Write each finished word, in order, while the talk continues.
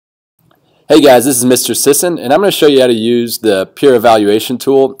Hey guys, this is Mr. Sisson, and I'm going to show you how to use the peer evaluation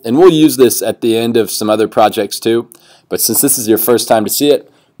tool, and we'll use this at the end of some other projects too, but since this is your first time to see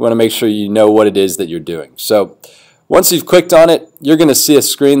it, we want to make sure you know what it is that you're doing. So once you've clicked on it, you're going to see a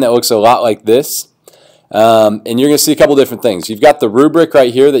screen that looks a lot like this, and you're going to see a couple different things. You've got the rubric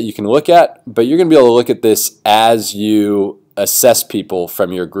right here that you can look at, but you're going to be able to look at this as you assess people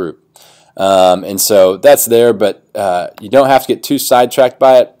from your group. And so that's there, but you don't have to get too sidetracked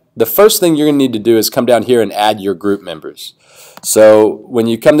by it. The first thing you're going to need to do is come down here and add your group members. So when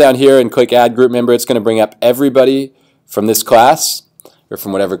you come down here and click add group member, it's going to bring up everybody from this class or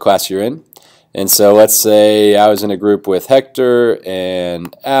from whatever class you're in. And so let's say I was in a group with Hector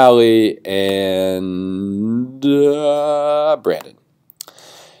and Allie and Brandon.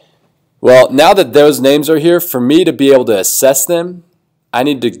 Well, now that those names are here, for me to be able to assess them, I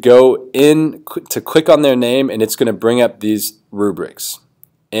need to go in to click on their name, and it's going to bring up these rubrics.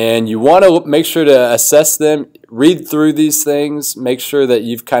 And you want to make sure to assess them, read through these things, make sure that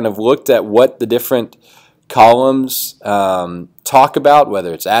you've kind of looked at what the different columns talk about,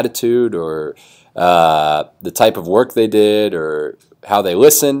 whether it's attitude or the type of work they did or how they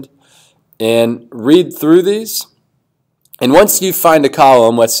listened, and read through these. And once you find a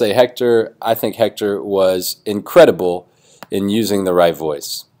column, let's say Hector, I think Hector was incredible in using the right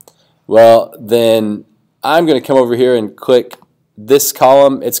voice. Well, then I'm going to come over here and click this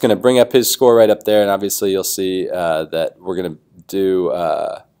column. It's going to bring up his score right up there, and obviously you'll see that we're going to do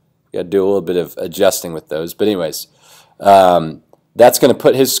a little bit of adjusting with those. But anyways, that's going to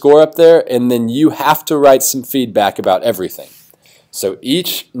put his score up there, and then you have to write some feedback about everything. So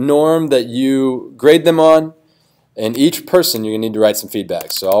each norm that you grade them on, and each person you're going to need to write some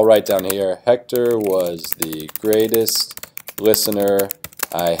feedback. So I'll write down here, Hector was the greatest listener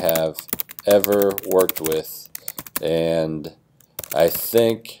I have ever worked with, and I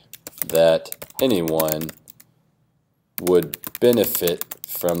think that anyone would benefit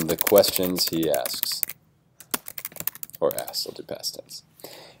from the questions he asks. Or asks, I'll do past tense.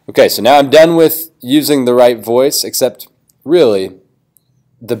 Okay, so now I'm done with using the right voice, except really,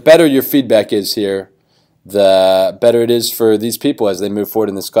 the better your feedback is here, the better it is for these people as they move forward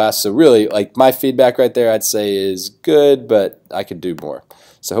in this class. So really, like my feedback right there, I'd say is good, but I could do more.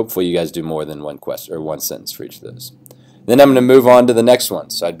 So hopefully you guys do more than one question or one sentence for each of those. Then I'm going to move on to the next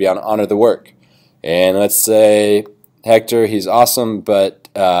one. So I'd be on honor the work. And let's say Hector, he's awesome, but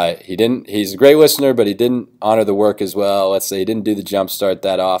he's a great listener, but he didn't honor the work as well. Let's say he didn't do the jump start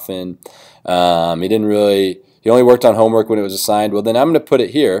that often. He only worked on homework when it was assigned. Well, then I'm going to put it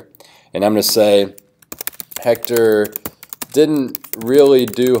here, and I'm going to say Hector didn't really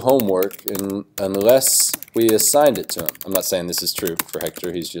do homework unless we assigned it to him. I'm not saying this is true for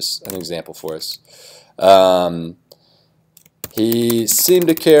Hector. He's just an example for us. He seemed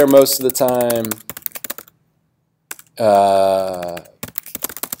to care most of the time,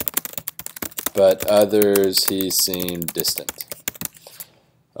 but others he seemed distant,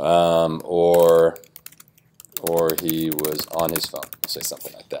 or he was on his phone. Say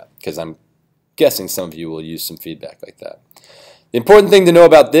something like that, because I'm guessing some of you will use some feedback like that. The important thing to know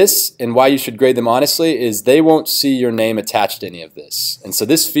about this and why you should grade them honestly is they won't see your name attached to any of this, and so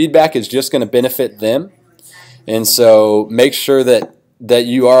this feedback is just going to benefit them. And so make sure that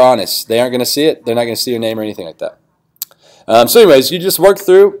you are honest. They aren't going to see it. They're not going to see your name or anything like that. So anyways, you just work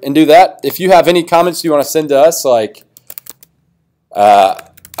through and do that. If you have any comments you want to send to us, like,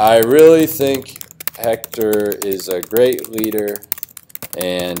 I really think Hector is a great leader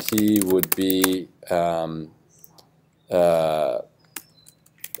and he would be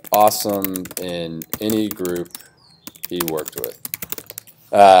awesome in any group he worked with.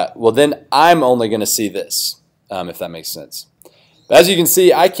 Well, then I'm only going to see this. If that makes sense. But as you can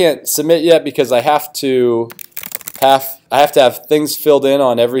see, I can't submit yet because I have to have things filled in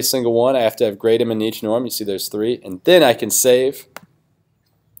on every single one. I have to have grade them in each norm. You see there's 3. And then I can save.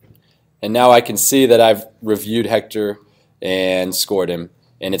 And now I can see that I've reviewed Hector and scored him.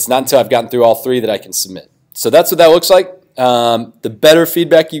 And it's not until I've gotten through all 3 that I can submit. So that's what that looks like. The better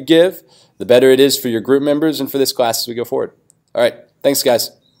feedback you give, the better it is for your group members and for this class as we go forward. All right. Thanks,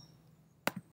 guys.